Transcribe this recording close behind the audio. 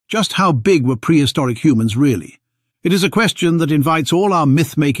Just how big were prehistoric humans really? It is a question that invites all our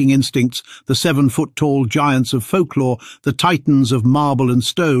myth-making instincts, the 7-foot-tall giants of folklore, the titans of marble and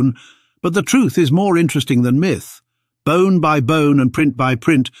stone, but the truth is more interesting than myth. Bone by bone and print by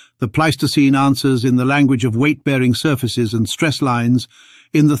print, the Pleistocene answers in the language of weight-bearing surfaces and stress lines,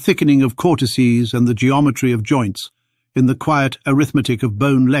 in the thickening of cortices and the geometry of joints, in the quiet arithmetic of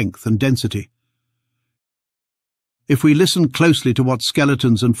bone length and density. If we listen closely to what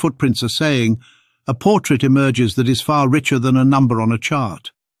skeletons and footprints are saying, a portrait emerges that is far richer than a number on a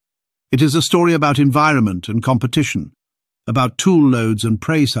chart. It is a story about environment and competition, about tool loads and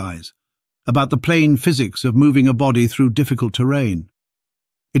prey size, about the plain physics of moving a body through difficult terrain.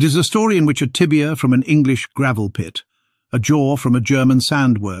 It is a story in which a tibia from an English gravel pit, a jaw from a German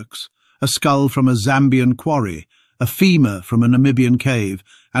sandworks, a skull from a Zambian quarry, a femur from a Namibian cave,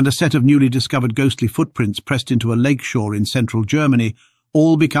 and a set of newly discovered ghostly footprints pressed into a lakeshore in central Germany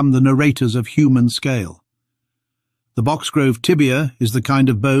all become the narrators of human scale. The Boxgrove tibia is the kind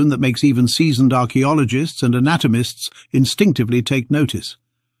of bone that makes even seasoned archaeologists and anatomists instinctively take notice.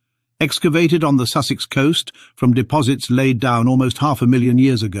 Excavated on the Sussex coast from deposits laid down almost 500,000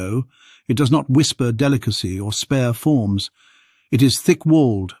 years ago, it does not whisper delicacy or spare forms. It is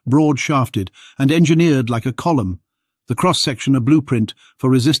thick-walled, broad-shafted, and engineered like a column, the cross-section a blueprint for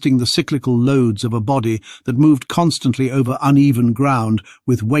resisting the cyclical loads of a body that moved constantly over uneven ground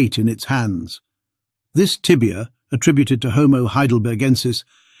with weight in its hands. This tibia, attributed to Homo heidelbergensis,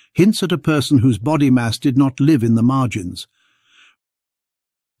 hints at a person whose body mass did not live in the margins.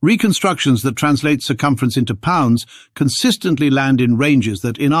 Reconstructions that translate circumference into pounds consistently land in ranges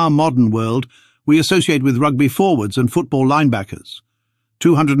that, in our modern world, we associate with rugby forwards and football linebackers.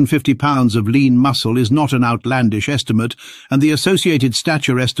 250 pounds of lean muscle is not an outlandish estimate, and the associated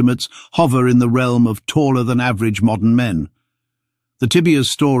stature estimates hover in the realm of taller-than-average modern men. The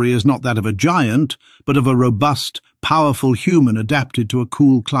tibia's story is not that of a giant, but of a robust, powerful human adapted to a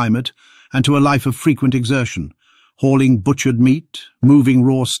cool climate and to a life of frequent exertion, hauling butchered meat, moving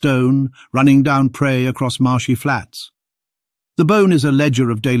raw stone, running down prey across marshy flats. The bone is a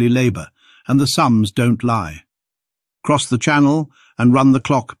ledger of daily labour, and the sums don't lie. Cross the channel and run the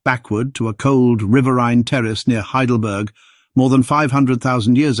clock backward to a cold riverine terrace near Heidelberg more than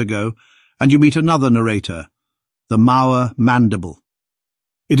 500,000 years ago, and you meet another narrator, the Mauer mandible.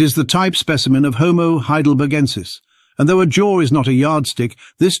 It is the type specimen of Homo heidelbergensis, and though a jaw is not a yardstick,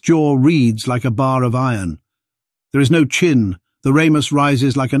 this jaw reads like a bar of iron. There is no chin, the ramus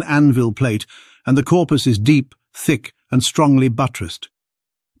rises like an anvil plate, and the corpus is deep, thick, and strongly buttressed.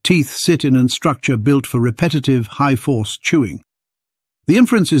 Teeth sit in a structure built for repetitive, high-force chewing. The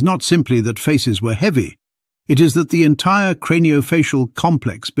inference is not simply that faces were heavy. It is that the entire craniofacial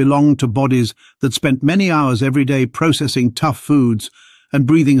complex belonged to bodies that spent many hours every day processing tough foods and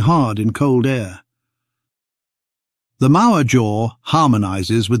breathing hard in cold air. The Mauer jaw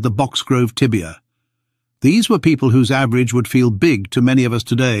harmonizes with the Boxgrove tibia. These were people whose average would feel big to many of us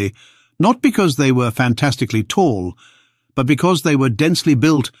today, not because they were fantastically tall, but because they were densely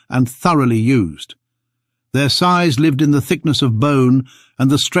built and thoroughly used. Their size lived in the thickness of bone and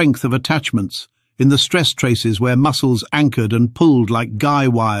the strength of attachments, in the stress traces where muscles anchored and pulled like guy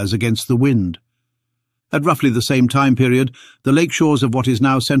wires against the wind. At roughly the same time period, the lakeshores of what is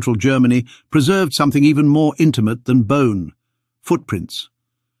now central Germany preserved something even more intimate than bone: footprints.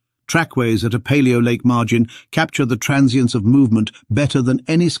 Trackways at a paleo lake margin capture the transience of movement better than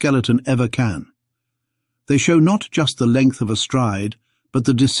any skeleton ever can. They show not just the length of a stride, but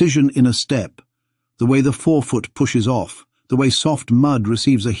the decision in a step, the way the forefoot pushes off, the way soft mud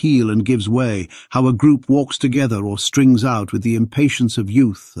receives a heel and gives way, how a group walks together or strings out with the impatience of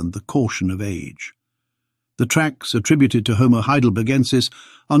youth and the caution of age. The tracks attributed to Homo heidelbergensis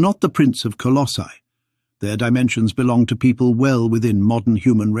are not the prints of colossi. Their dimensions belong to people well within modern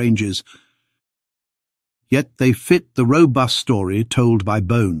human ranges. Yet they fit the robust story told by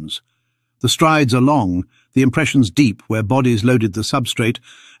bones. The strides are long, the impressions deep where bodies loaded the substrate,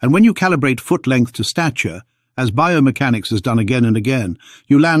 and when you calibrate foot length to stature, as biomechanics has done again and again,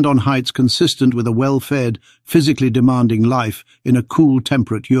 you land on heights consistent with a well-fed, physically demanding life in a cool,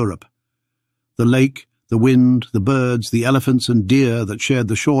 temperate Europe. The lake, the wind, the birds, the elephants and deer that shared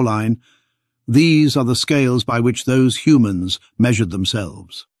the shoreline, these are the scales by which those humans measured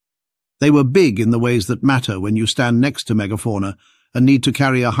themselves. They were big in the ways that matter when you stand next to megafauna and need to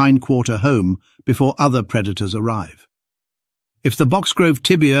carry a hindquarter home before other predators arrive. If the Boxgrove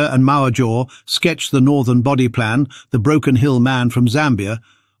tibia and Mauer jaw sketch the northern body plan, the Broken Hill man from Zambia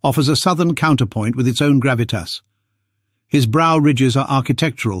offers a southern counterpoint with its own gravitas. His brow ridges are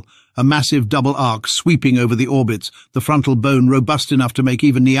architectural, a massive double arc sweeping over the orbits, the frontal bone robust enough to make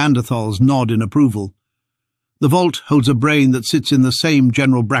even Neanderthals nod in approval. The vault holds a brain that sits in the same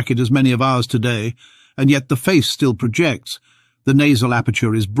general bracket as many of ours today, and yet the face still projects. The nasal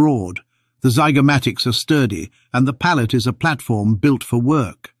aperture is broad, the zygomatics are sturdy, and the palate is a platform built for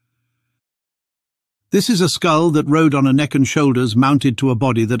work. This is a skull that rode on a neck and shoulders mounted to a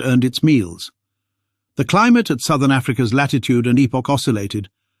body that earned its meals. The climate at southern Africa's latitude and epoch oscillated,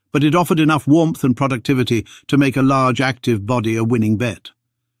 but it offered enough warmth and productivity to make a large active body a winning bet.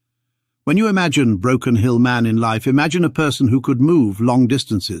 When you imagine Broken Hill Man in life, imagine a person who could move long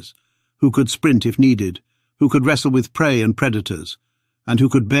distances, who could sprint if needed, who could wrestle with prey and predators, and who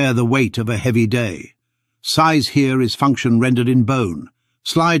could bear the weight of a heavy day. Size here is function rendered in bone.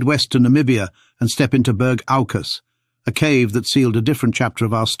 Slide west to Namibia and step into Berg Aukus, a cave that sealed a different chapter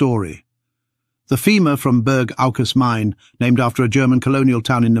of our story. The femur from Berg Aukus mine, named after a German colonial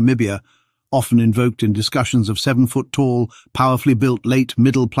town in Namibia, often invoked in discussions of 7-foot-tall, powerfully built late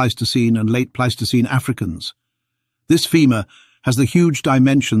Middle Pleistocene and late Pleistocene Africans. This femur has the huge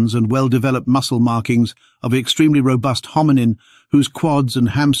dimensions and well-developed muscle markings of an extremely robust hominin whose quads and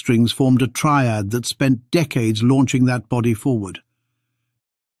hamstrings formed a triad that spent decades launching that body forward.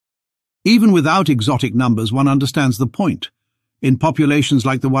 Even without exotic numbers, one understands the point. In populations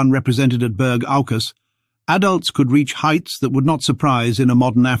like the one represented at Berg Aukus, adults could reach heights that would not surprise in a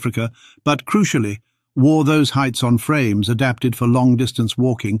modern Africa, but crucially, wore those heights on frames adapted for long-distance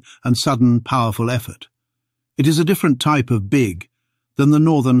walking and sudden, powerful effort. It is a different type of big than the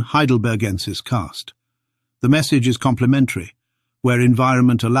northern Heidelbergensis caste. The message is complementary. Where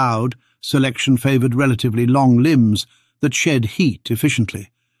environment allowed, selection favoured relatively long limbs that shed heat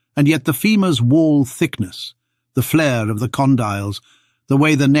efficiently, and yet the femur's wall thickness, the flare of the condyles, the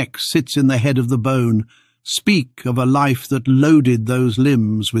way the neck sits in the head of the bone, speak of a life that loaded those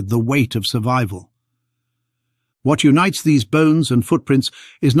limbs with the weight of survival. What unites these bones and footprints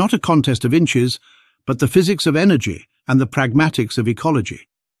is not a contest of inches, but the physics of energy and the pragmatics of ecology.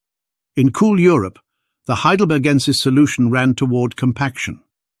 In cool Europe, the Heidelbergensis solution ran toward compaction.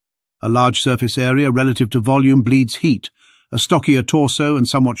 A large surface area relative to volume bleeds heat, a stockier torso and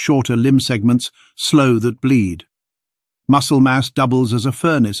somewhat shorter limb segments slow that bleed. Muscle mass doubles as a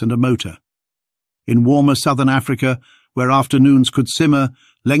furnace and a motor. In warmer southern Africa, where afternoons could simmer,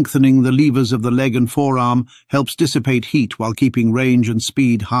 lengthening the levers of the leg and forearm helps dissipate heat while keeping range and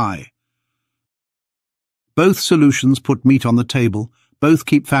speed high. Both solutions put meat on the table, both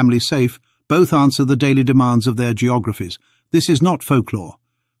keep families safe, both answer the daily demands of their geographies. This is not folklore.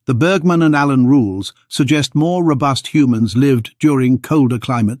 The Bergman and Allen rules suggest more robust humans lived during colder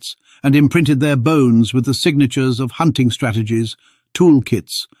climates and imprinted their bones with the signatures of hunting strategies,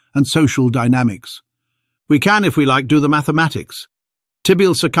 toolkits, and social dynamics. We can, if we like, do the mathematics.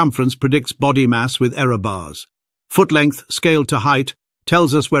 Tibial circumference predicts body mass with error bars. Foot length, scaled to height,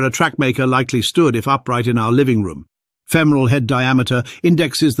 tells us where a trackmaker likely stood if upright in our living room. Femoral head diameter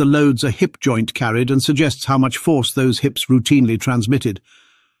indexes the loads a hip joint carried and suggests how much force those hips routinely transmitted.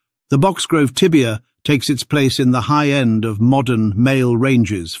 The Boxgrove tibia takes its place in the high end of modern male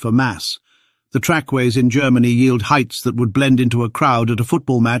ranges for mass. The trackways in Germany yield heights that would blend into a crowd at a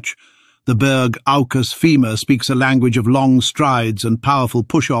football match. The Berg Aukus femur speaks a language of long strides and powerful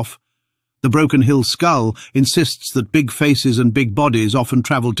push-off. The Broken Hill skull insists that big faces and big bodies often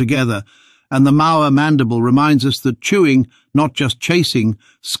travel together, and the Mauer mandible reminds us that chewing, not just chasing,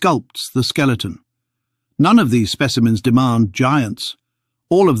 sculpts the skeleton. None of these specimens demand giants.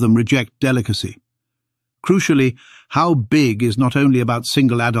 All of them reject delicacy. Crucially, how big is not only about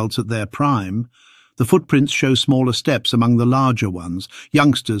single adults at their prime. The footprints show smaller steps among the larger ones,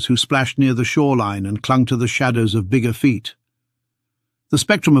 youngsters who splashed near the shoreline and clung to the shadows of bigger feet. The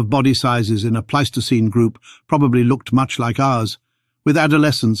spectrum of body sizes in a Pleistocene group probably looked much like ours, with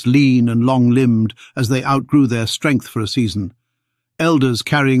adolescents lean and long-limbed as they outgrew their strength for a season, elders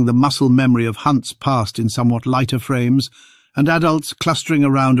carrying the muscle memory of hunts past in somewhat lighter frames, and adults clustering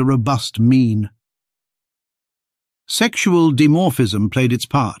around a robust mean. Sexual dimorphism played its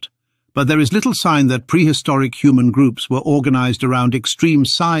part, but there is little sign that prehistoric human groups were organized around extreme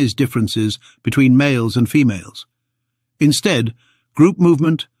size differences between males and females. Instead, group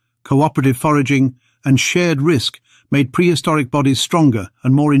movement, cooperative foraging, and shared risk made prehistoric bodies stronger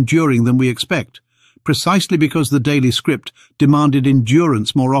and more enduring than we expect, precisely because the daily script demanded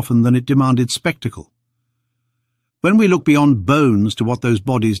endurance more often than it demanded spectacle. When we look beyond bones to what those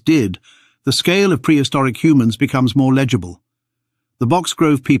bodies did, the scale of prehistoric humans becomes more legible. The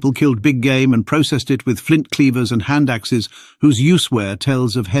Boxgrove people killed big game and processed it with flint cleavers and hand axes whose use-wear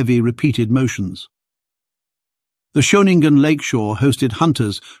tells of heavy, repeated motions. The Schoningen lakeshore hosted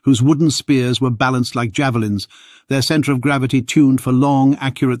hunters whose wooden spears were balanced like javelins, their centre of gravity tuned for long,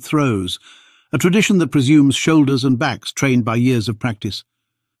 accurate throws, a tradition that presumes shoulders and backs trained by years of practice.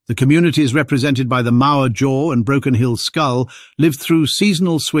 The communities represented by the Mauer jaw and Broken Hill skull lived through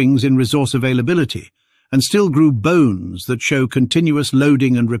seasonal swings in resource availability and still grew bones that show continuous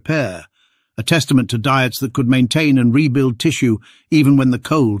loading and repair, a testament to diets that could maintain and rebuild tissue even when the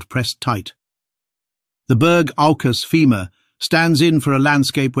cold pressed tight. The Berg Aucus femur stands in for a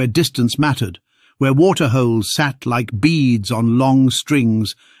landscape where distance mattered, where waterholes sat like beads on long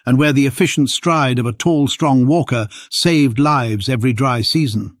strings, and where the efficient stride of a tall, strong walker saved lives every dry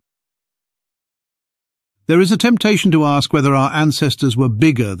season. There is a temptation to ask whether our ancestors were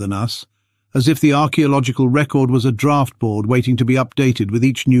bigger than us, as if the archaeological record was a draft board waiting to be updated with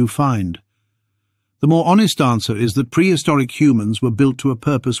each new find. The more honest answer is that prehistoric humans were built to a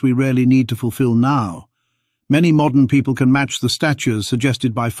purpose we rarely need to fulfill now. Many modern people can match the statures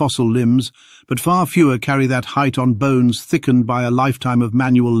suggested by fossil limbs, but far fewer carry that height on bones thickened by a lifetime of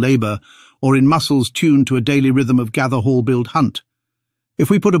manual labour or in muscles tuned to a daily rhythm of gather, haul, build, hunt. If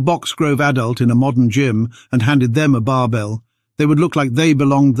we put a Boxgrove adult in a modern gym and handed them a barbell, they would look like they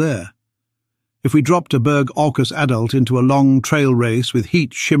belonged there. If we dropped a Berg Aucus adult into a long trail race with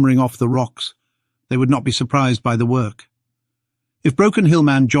heat shimmering off the rocks, they would not be surprised by the work. If Broken Hill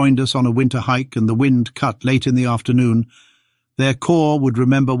Man joined us on a winter hike and the wind cut late in the afternoon, their core would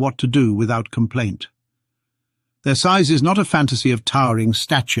remember what to do without complaint. Their size is not a fantasy of towering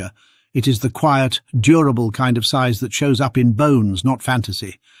stature. It is the quiet, durable kind of size that shows up in bones, not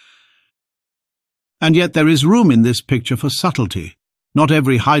fantasy. And yet there is room in this picture for subtlety. Not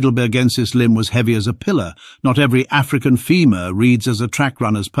every heidelbergensis limb was heavy as a pillar. Not every African femur reads as a track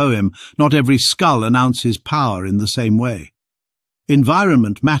runner's poem. Not every skull announces power in the same way.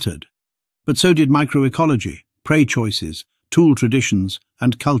 Environment mattered, but so did microecology, prey choices, tool traditions,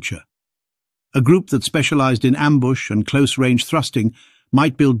 and culture. A group that specialized in ambush and close-range thrusting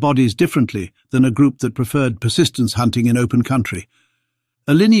might build bodies differently than a group that preferred persistence hunting in open country.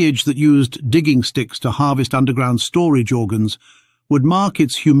 A lineage that used digging sticks to harvest underground storage organs would mark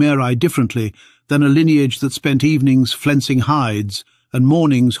its humeri differently than a lineage that spent evenings flensing hides and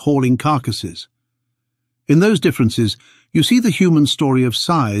mornings hauling carcasses. In those differences, you see the human story of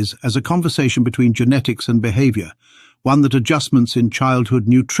size as a conversation between genetics and behavior, one that adjustments in childhood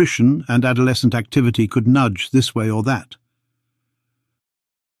nutrition and adolescent activity could nudge this way or that.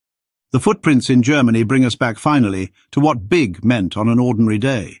 The footprints in Germany bring us back finally to what big meant on an ordinary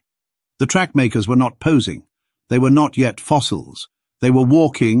day. The track makers were not posing. They were not yet fossils. They were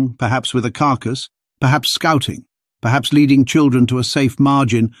walking, perhaps with a carcass, perhaps scouting, perhaps leading children to a safe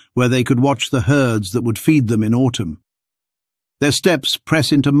margin where they could watch the herds that would feed them in autumn. Their steps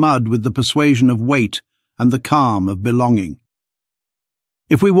press into mud with the persuasion of weight and the calm of belonging.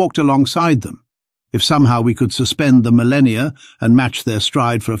 If we walked alongside them, if somehow we could suspend the millennia and match their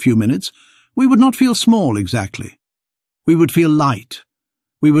stride for a few minutes, we would not feel small exactly. We would feel light.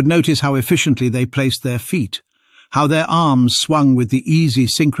 We would notice how efficiently they placed their feet, how their arms swung with the easy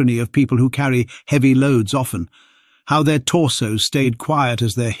synchrony of people who carry heavy loads often, how their torsos stayed quiet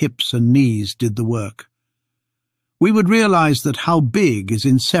as their hips and knees did the work. We would realize that how big is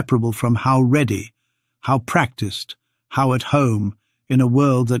inseparable from how ready, how practiced, how at home in a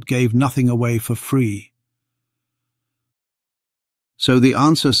world that gave nothing away for free. So the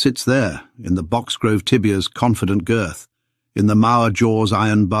answer sits there, in the Boxgrove tibia's confident girth, in the Mauer jaw's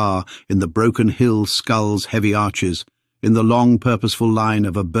iron bar, in the Broken Hill skull's heavy arches, in the long purposeful line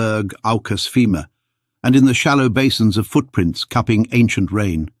of a Berg Aucus femur, and in the shallow basins of footprints cupping ancient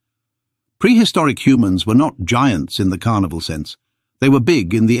rain. Prehistoric humans were not giants in the carnival sense. They were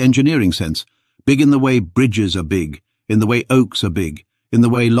big in the engineering sense, big in the way bridges are big, in the way oaks are big, in the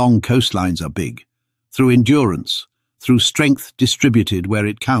way long coastlines are big, through endurance, through strength distributed where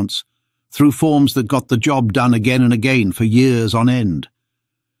it counts, through forms that got the job done again and again for years on end.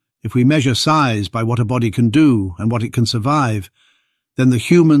 If we measure size by what a body can do and what it can survive, then the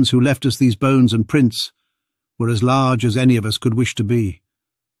humans who left us these bones and prints were as large as any of us could wish to be.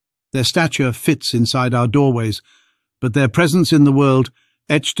 Their stature fits inside our doorways, but their presence in the world,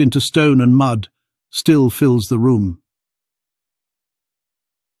 etched into stone and mud, still fills the room.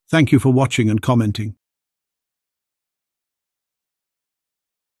 Thank you for watching and commenting.